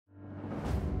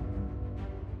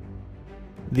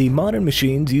The modern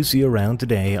machines you see around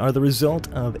today are the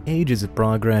result of ages of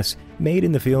progress made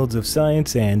in the fields of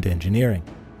science and engineering,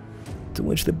 to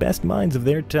which the best minds of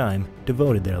their time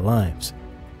devoted their lives.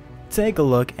 Take a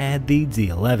look at the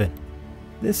D11.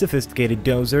 This sophisticated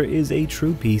dozer is a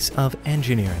true piece of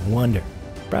engineering wonder,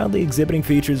 proudly exhibiting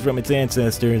features from its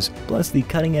ancestors, plus the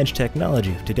cutting-edge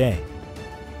technology of today.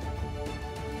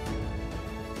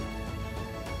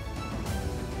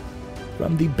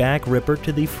 From the back ripper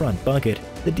to the front bucket,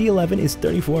 the D11 is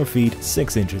 34 feet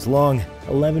 6 inches long,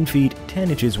 11 feet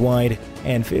 10 inches wide,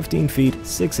 and 15 feet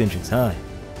 6 inches high,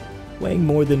 weighing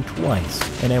more than twice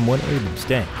an M1 Abrams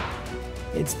tank.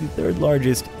 It's the third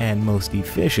largest and most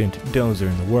efficient dozer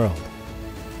in the world.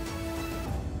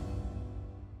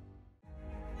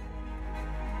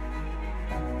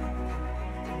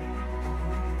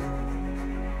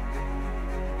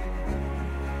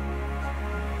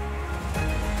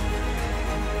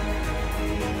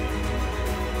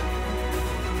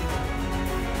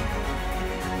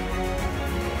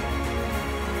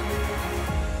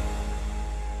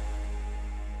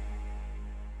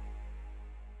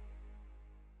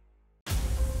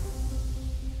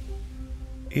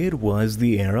 It was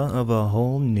the era of a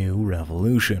whole new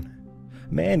revolution.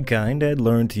 Mankind had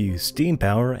learned to use steam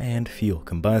power and fuel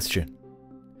combustion.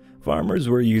 Farmers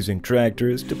were using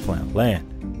tractors to plow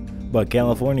land, but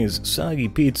California's soggy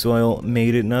peat soil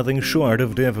made it nothing short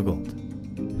of difficult.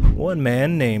 One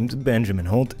man named Benjamin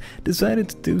Holt decided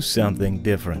to do something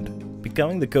different,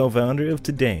 becoming the co-founder of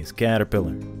today's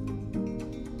Caterpillar.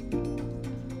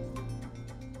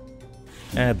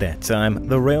 At that time,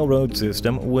 the railroad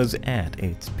system was at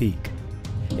its peak.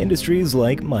 Industries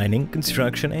like mining,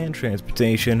 construction, and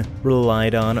transportation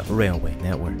relied on railway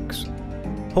networks.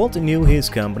 Holt knew his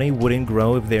company wouldn't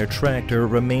grow if their tractor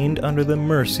remained under the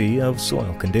mercy of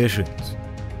soil conditions.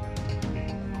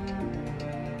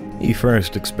 He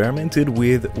first experimented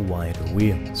with wider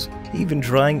wheels, even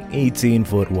trying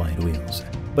 18-foot wide wheels.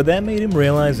 But that made him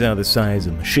realize how the size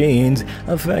of machines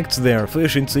affects their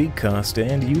efficiency, cost,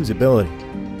 and usability.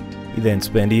 He then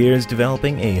spent years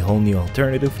developing a whole new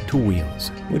alternative to wheels,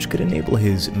 which could enable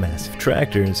his massive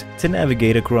tractors to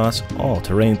navigate across all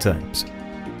terrain types.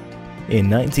 In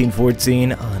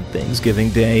 1914, on Thanksgiving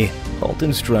Day, Holt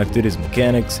instructed his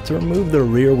mechanics to remove the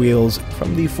rear wheels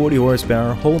from the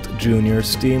 40-horsepower Holt Jr.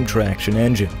 steam traction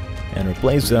engine and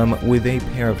replace them with a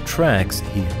pair of tracks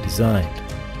he had designed.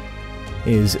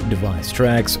 His devised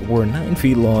tracks were 9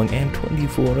 feet long and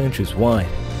 24 inches wide.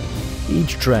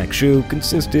 Each track shoe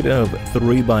consisted of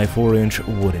 3 by 4-inch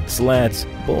wooden slats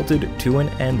bolted to an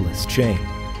endless chain.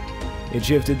 It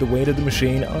shifted the weight of the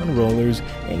machine on rollers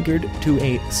anchored to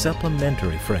a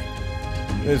supplementary frame.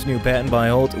 This new patent by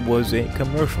Holt was a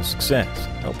commercial success,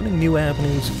 opening new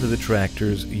avenues for the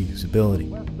tractor's usability.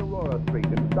 West Aurora Street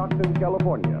in Stockton,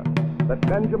 California, that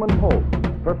Benjamin Holt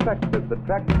perfected the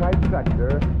track-type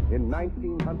tractor in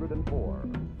 1904.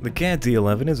 The CAT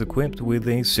D11 is equipped with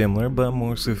a similar but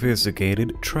more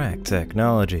sophisticated track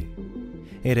technology.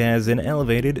 It has an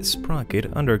elevated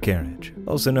sprocket undercarriage,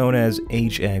 also known as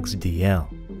HXDL.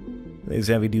 This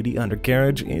heavy-duty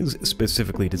undercarriage is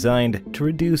specifically designed to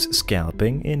reduce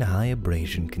scalloping in high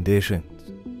abrasion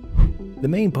conditions. The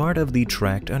main part of the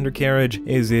tracked undercarriage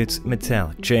is its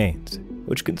metallic chains,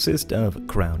 which consist of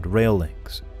crowned rail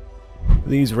links.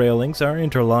 These rail links are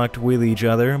interlocked with each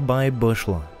other by bush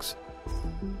locks.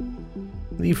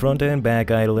 The front and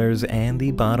back idlers and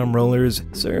the bottom rollers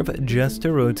serve just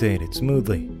to rotate it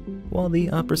smoothly, while the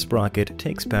upper sprocket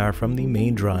takes power from the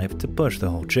main drive to push the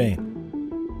whole chain.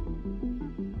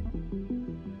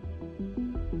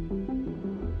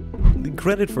 The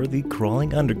credit for the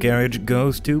crawling undercarriage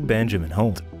goes to Benjamin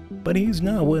Holt, but he's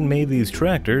not what made these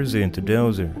tractors into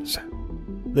dozers.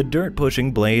 The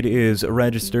dirt-pushing blade is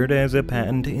registered as a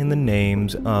patent in the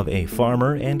names of a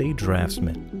farmer and a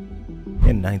draftsman.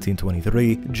 In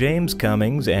 1923, James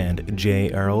Cummings and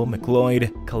J. Earl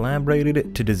McLeod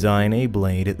collaborated to design a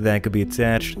blade that could be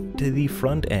attached to the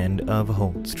front end of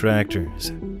Holt's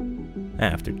tractors.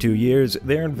 After 2 years,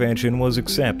 their invention was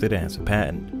accepted as a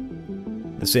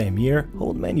patent. The same year,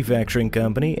 Holt Manufacturing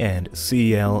Company and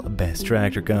CL Best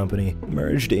Tractor Company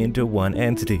merged into one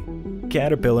entity,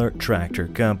 Caterpillar Tractor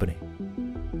Company.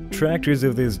 Tractors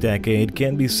of this decade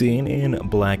can be seen in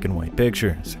black and white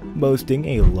pictures, boasting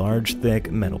a large, thick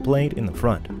metal plate in the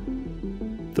front.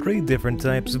 3 different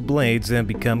types of blades have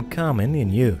become common in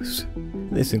use.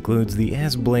 This includes the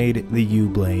S-blade, the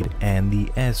U-blade, and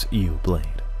the SU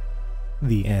blade.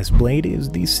 The S-blade is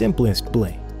the simplest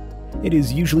blade. It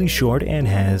is usually short and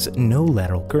has no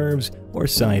lateral curves or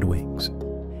side wings.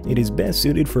 It is best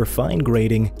suited for fine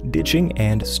grading, ditching,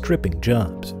 and stripping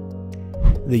jobs.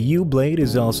 The U-blade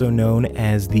is also known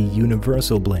as the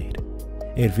universal blade.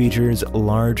 It features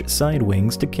large side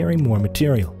wings to carry more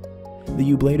material. The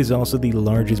U-blade is also the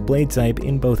largest blade type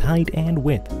in both height and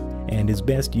width, and is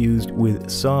best used with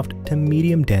soft to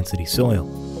medium density soil.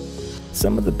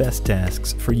 Some of the best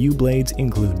tasks for U-blades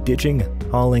include ditching,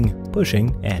 hauling,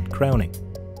 pushing, and crowning.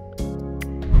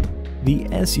 The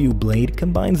SU blade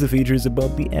combines the features of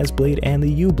both the S-blade and the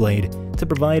U-blade to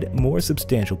provide more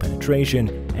substantial penetration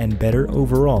and better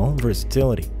overall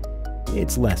versatility.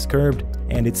 It's less curved,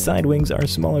 and its side wings are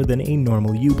smaller than a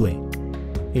normal U-blade.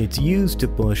 It's used to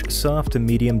push soft to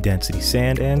medium density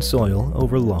sand and soil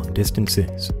over long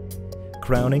distances.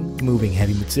 Crowning, moving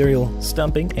heavy material,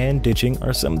 stumping, and ditching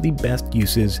are some of the best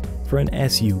uses for an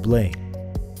SU blade.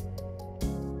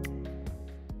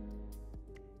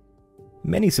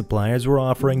 Many suppliers were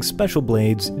offering special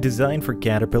blades designed for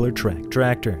Caterpillar track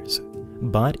tractors.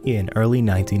 But in early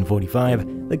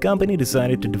 1945, the company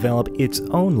decided to develop its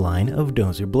own line of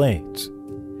dozer blades.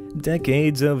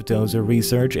 Decades of dozer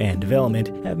research and development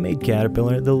have made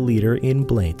Caterpillar the leader in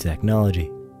blade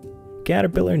technology.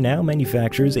 Caterpillar now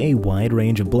manufactures a wide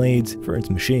range of blades for its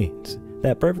machines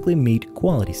that perfectly meet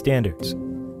quality standards.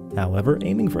 However,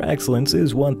 aiming for excellence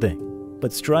is one thing,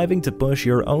 but striving to push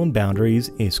your own boundaries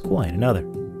is quite another.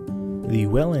 The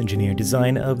well-engineered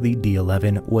design of the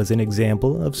D11 was an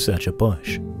example of such a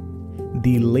push.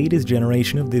 The latest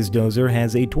generation of this dozer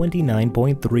has a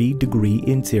 29.3-degree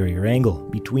interior angle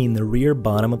between the rear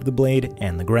bottom of the blade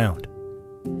and the ground.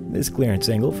 This clearance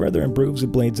angle further improves the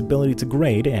blade's ability to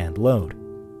grade and load.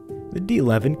 The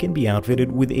D11 can be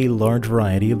outfitted with a large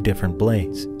variety of different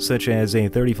blades, such as a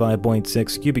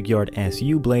 35.6 cubic yard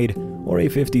SU blade or a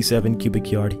 57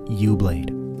 cubic yard U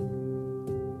blade.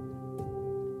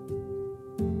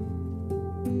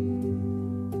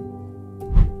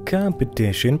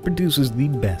 Competition produces the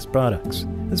best products,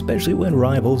 especially when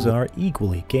rivals are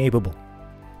equally capable.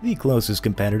 The closest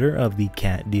competitor of the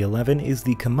CAT D11 is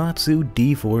the Komatsu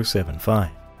D475,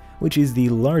 which is the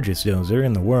largest dozer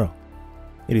in the world.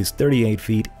 It is 38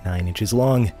 feet 9 inches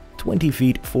long, 20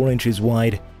 feet 4 inches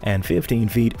wide, and 15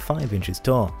 feet 5 inches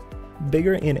tall,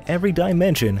 bigger in every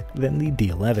dimension than the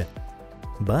D11.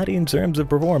 But in terms of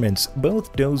performance,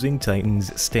 both dozing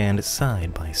titans stand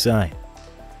side by side.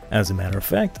 As a matter of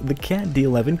fact, the CAT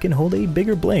D11 can hold a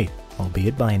bigger blade,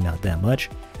 albeit by not that much,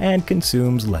 and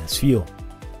consumes less fuel.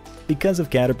 Because of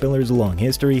Caterpillar's long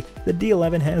history, the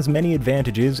D11 has many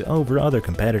advantages over other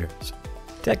competitors.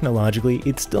 Technologically,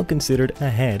 it's still considered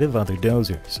ahead of other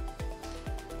dozers.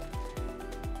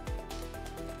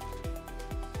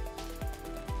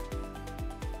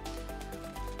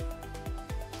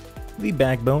 The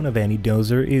backbone of any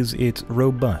dozer is its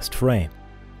robust frame.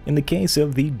 In the case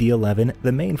of the D11,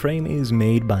 the main frame is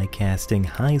made by casting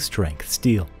high-strength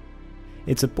steel.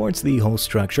 It supports the whole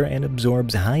structure and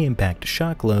absorbs high-impact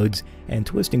shock loads and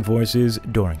twisting forces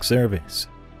during service.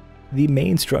 The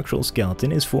main structural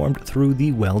skeleton is formed through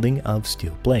the welding of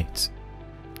steel plates.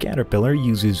 Caterpillar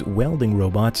uses welding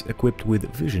robots equipped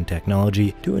with vision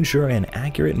technology to ensure an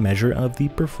accurate measure of the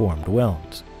performed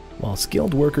welds, while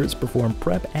skilled workers perform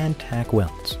prep and tack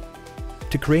welds.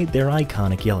 To create their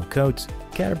iconic yellow coats,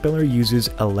 Caterpillar uses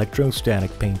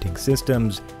electrostatic painting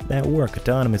systems that work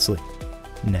autonomously.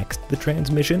 Next, the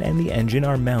transmission and the engine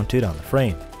are mounted on the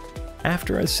frame.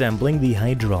 After assembling the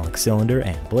hydraulic cylinder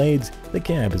and blades, the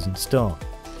cab is installed.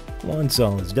 Once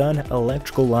all is done,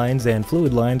 electrical lines and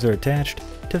fluid lines are attached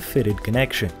to fitted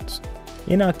connections.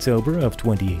 In October of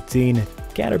 2018,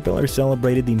 Caterpillar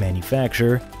celebrated the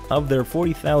manufacture of their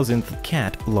 40,000th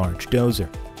CAT large dozer.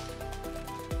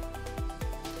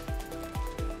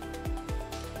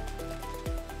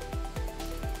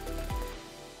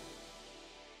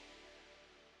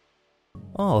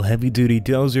 All heavy-duty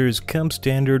dozers come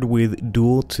standard with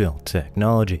dual tilt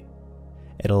technology.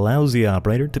 It allows the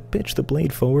operator to pitch the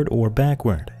blade forward or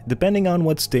backward, depending on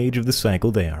what stage of the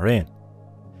cycle they are in.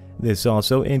 This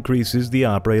also increases the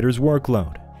operator's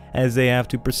workload, as they have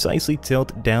to precisely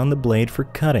tilt down the blade for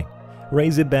cutting,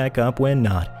 raise it back up when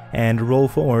not, and roll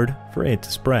forward for it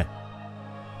to spread.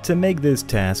 To make this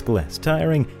task less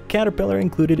tiring, Caterpillar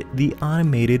included the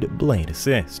Automated Blade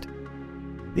Assist.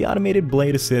 The Automated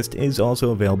Blade Assist is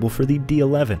also available for the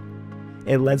D11.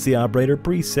 It lets the operator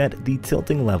preset the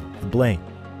tilting level of the blade.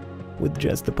 With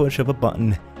just the push of a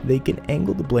button, they can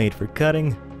angle the blade for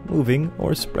cutting, moving,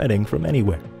 or spreading from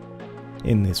anywhere.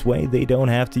 In this way, they don't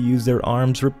have to use their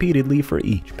arms repeatedly for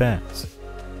each pass.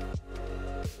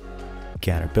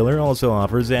 Caterpillar also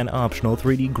offers an optional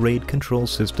 3D grade control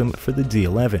system for the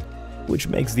D11, which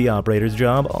makes the operator's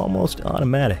job almost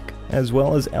automatic, as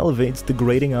well as elevates the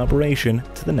grading operation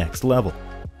to the next level.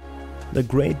 The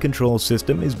grade control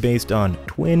system is based on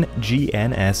twin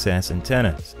GNSS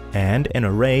antennas and an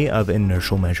array of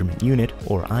inertial measurement unit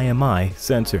or IMI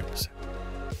sensors.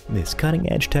 This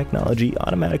cutting-edge technology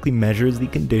automatically measures the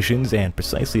conditions and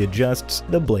precisely adjusts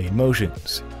the blade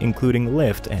motions, including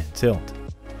lift and tilt.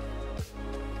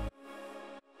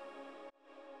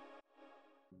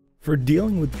 For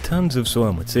dealing with tons of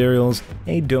soil materials,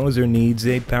 a dozer needs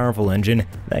a powerful engine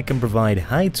that can provide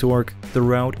high torque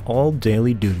throughout all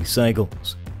daily duty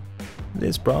cycles.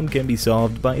 This problem can be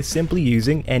solved by simply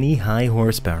using any high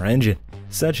horsepower engine,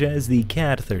 such as the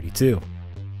CAT D11.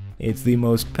 It's the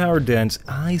most power-dense,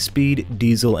 high-speed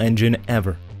diesel engine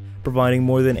ever, providing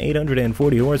more than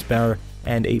 840 horsepower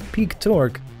and a peak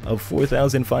torque of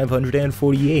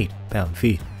 4,548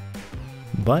 pound-feet.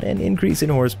 But an increase in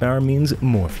horsepower means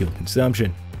more fuel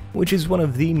consumption, which is one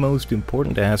of the most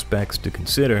important aspects to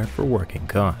consider for working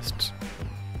costs.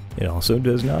 It also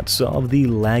does not solve the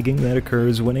lagging that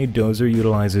occurs when a dozer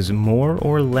utilizes more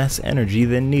or less energy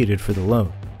than needed for the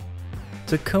load.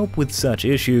 To cope with such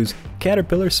issues,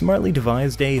 Caterpillar smartly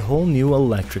devised a whole new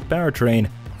electric powertrain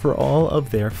for all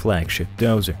of their flagship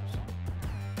dozers.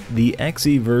 The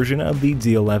XE version of the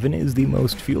D11 is the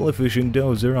most fuel-efficient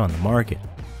dozer on the market.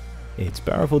 Its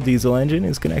powerful diesel engine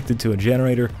is connected to a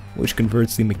generator, which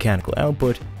converts the mechanical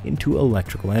output into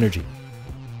electrical energy.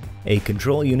 A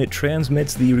control unit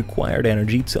transmits the required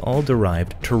energy to all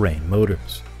derived terrain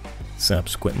motors.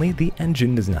 Subsequently, the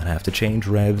engine does not have to change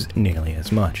revs nearly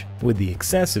as much, with the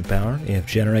excessive power, if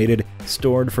generated,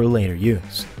 stored for later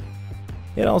use.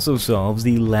 It also solves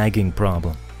the lagging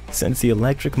problem, since the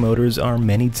electric motors are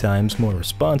many times more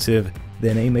responsive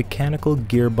than a mechanical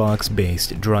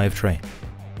gearbox-based drivetrain.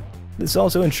 This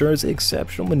also ensures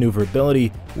exceptional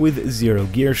maneuverability with zero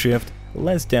gear shift,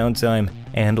 less downtime,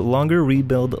 and longer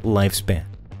rebuild lifespan.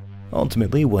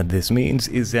 Ultimately, what this means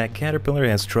is that Caterpillar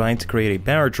has tried to create a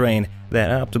powertrain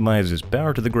that optimizes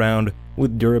power to the ground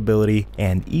with durability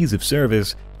and ease of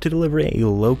service to deliver a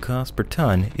low cost per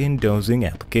ton in dozing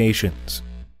applications.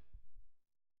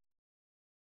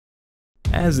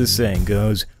 As the saying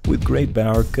goes, with great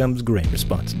power comes great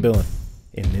responsibility.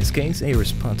 In this case, a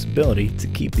responsibility to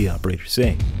keep the operator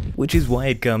safe, which is why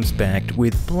it comes packed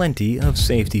with plenty of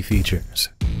safety features.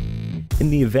 In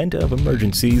the event of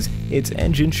emergencies, its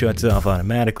engine shuts off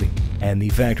automatically, and the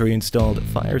factory-installed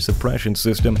fire suppression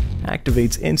system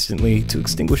activates instantly to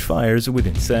extinguish fires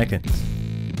within seconds.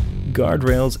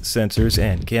 Guardrails, sensors,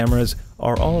 and cameras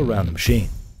are all around the machine.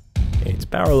 Its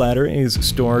power ladder is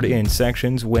stored in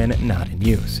sections when not in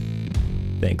use.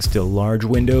 Thanks to large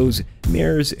windows,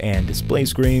 mirrors, and display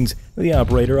screens, the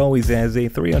operator always has a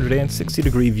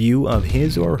 360-degree view of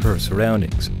his or her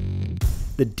surroundings.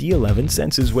 The D11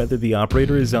 senses whether the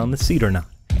operator is on the seat or not,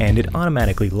 and it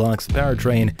automatically locks the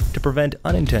powertrain to prevent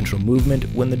unintentional movement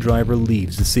when the driver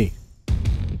leaves the seat.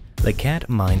 The CAT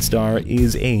MineStar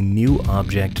is a new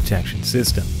object detection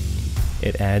system.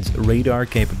 It adds radar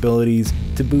capabilities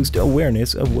to boost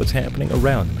awareness of what's happening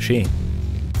around the machine.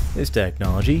 This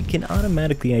technology can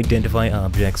automatically identify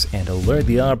objects and alert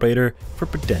the operator for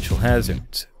potential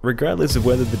hazards, regardless of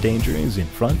whether the danger is in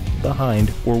front,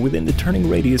 behind, or within the turning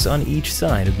radius on each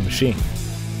side of the machine.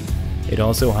 It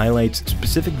also highlights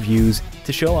specific views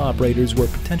to show operators where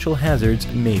potential hazards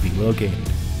may be located.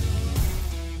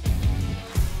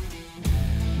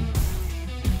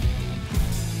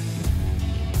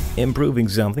 Improving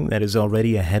something that is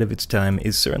already ahead of its time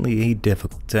is certainly a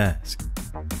difficult task.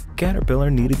 Caterpillar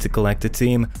needed to collect a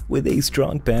team with a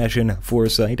strong passion,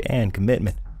 foresight, and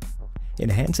commitment.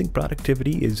 Enhancing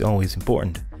productivity is always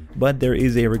important, but there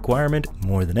is a requirement,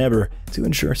 more than ever, to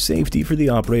ensure safety for the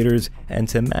operators and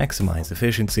to maximize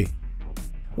efficiency.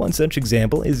 One such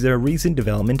example is the recent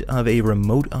development of a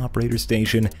remote operator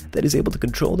station that is able to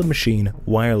control the machine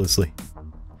wirelessly.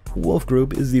 Wolf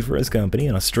Group is the first company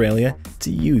in Australia to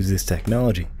use this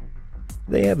technology.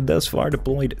 They have thus far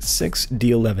deployed 6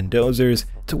 D11 dozers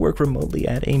to work remotely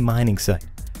at a mining site,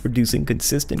 producing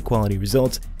consistent quality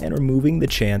results and removing the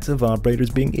chance of operators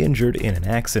being injured in an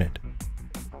accident.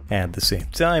 At the same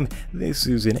time, this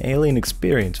is an alien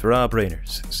experience for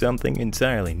operators, something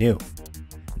entirely new.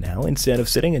 Now, instead of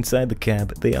sitting inside the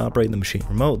cab, they operate the machine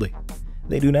remotely.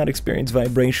 They do not experience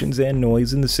vibrations and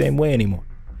noise in the same way anymore.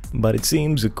 But it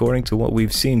seems, according to what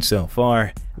we've seen so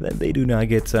far, that they do not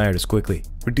get tired as quickly,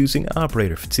 reducing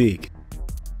operator fatigue.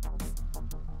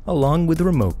 Along with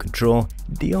remote control,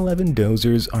 D11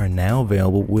 dozers are now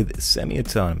available with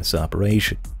semi-autonomous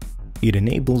operation. It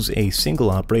enables a single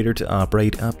operator to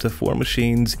operate up to 4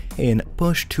 machines in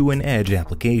push-to-an-edge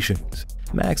applications,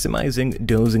 maximizing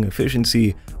dozing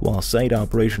efficiency while site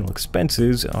operational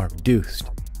expenses are reduced.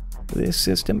 This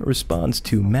system responds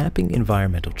to mapping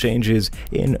environmental changes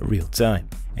in real time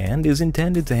and is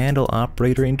intended to handle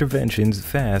operator interventions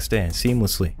fast and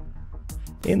seamlessly.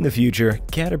 In the future,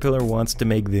 Caterpillar wants to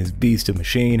make this beast of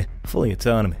machine fully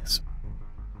autonomous.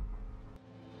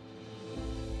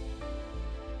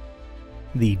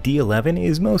 The D11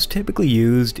 is most typically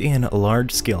used in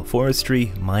large-scale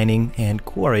forestry, mining, and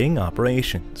quarrying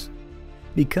operations.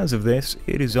 Because of this,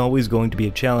 it is always going to be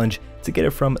a challenge to get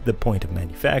it from the point of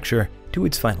manufacture to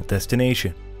its final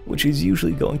destination, which is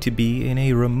usually going to be in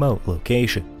a remote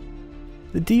location.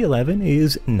 The D11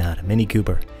 is not a Mini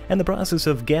Cooper, and the process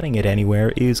of getting it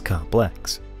anywhere is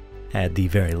complex. At the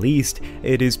very least,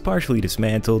 it is partially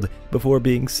dismantled before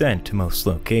being sent to most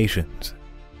locations.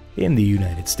 In the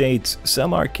United States,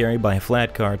 some are carried by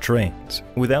flat car trains,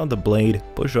 without the blade,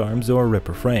 push arms, or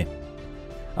ripper frame.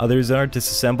 Others are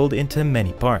disassembled into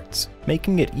many parts,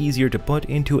 making it easier to put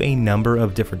into a number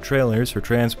of different trailers for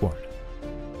transport.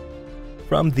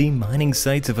 From the mining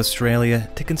sites of Australia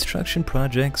to construction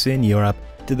projects in Europe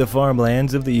to the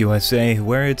farmlands of the USA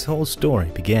where its whole story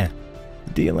began,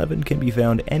 the D11 can be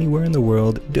found anywhere in the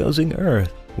world dozing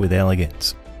earth with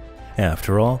elegance.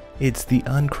 After all, it's the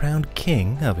uncrowned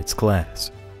king of its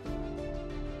class.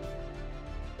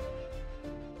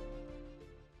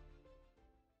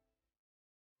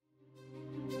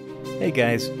 Hey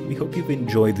guys, we hope you've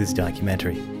enjoyed this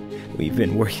documentary. We've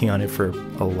been working on it for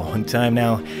a long time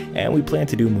now, and we plan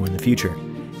to do more in the future.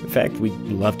 In fact, we'd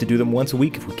love to do them once a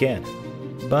week if we can.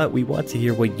 But we want to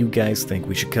hear what you guys think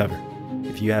we should cover.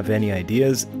 If you have any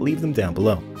ideas, leave them down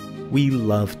below. We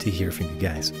love to hear from you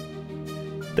guys.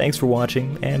 Thanks for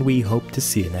watching, and we hope to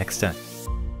see you next time.